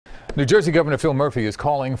New Jersey Governor Phil Murphy is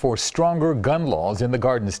calling for stronger gun laws in the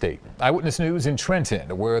Garden State. Eyewitness News in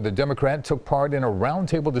Trenton, where the Democrat took part in a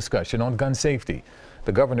roundtable discussion on gun safety.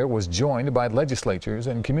 The governor was joined by legislators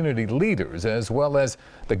and community leaders, as well as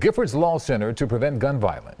the Giffords Law Center to prevent gun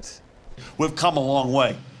violence. We've come a long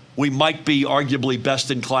way. We might be arguably best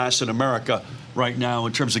in class in America right now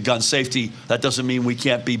in terms of gun safety. That doesn't mean we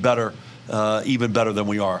can't be better, even better than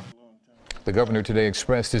we are. The governor today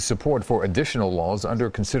expressed his support for additional laws under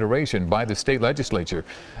consideration by the state legislature.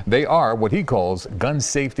 They are what he calls Gun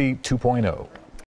Safety 2.0.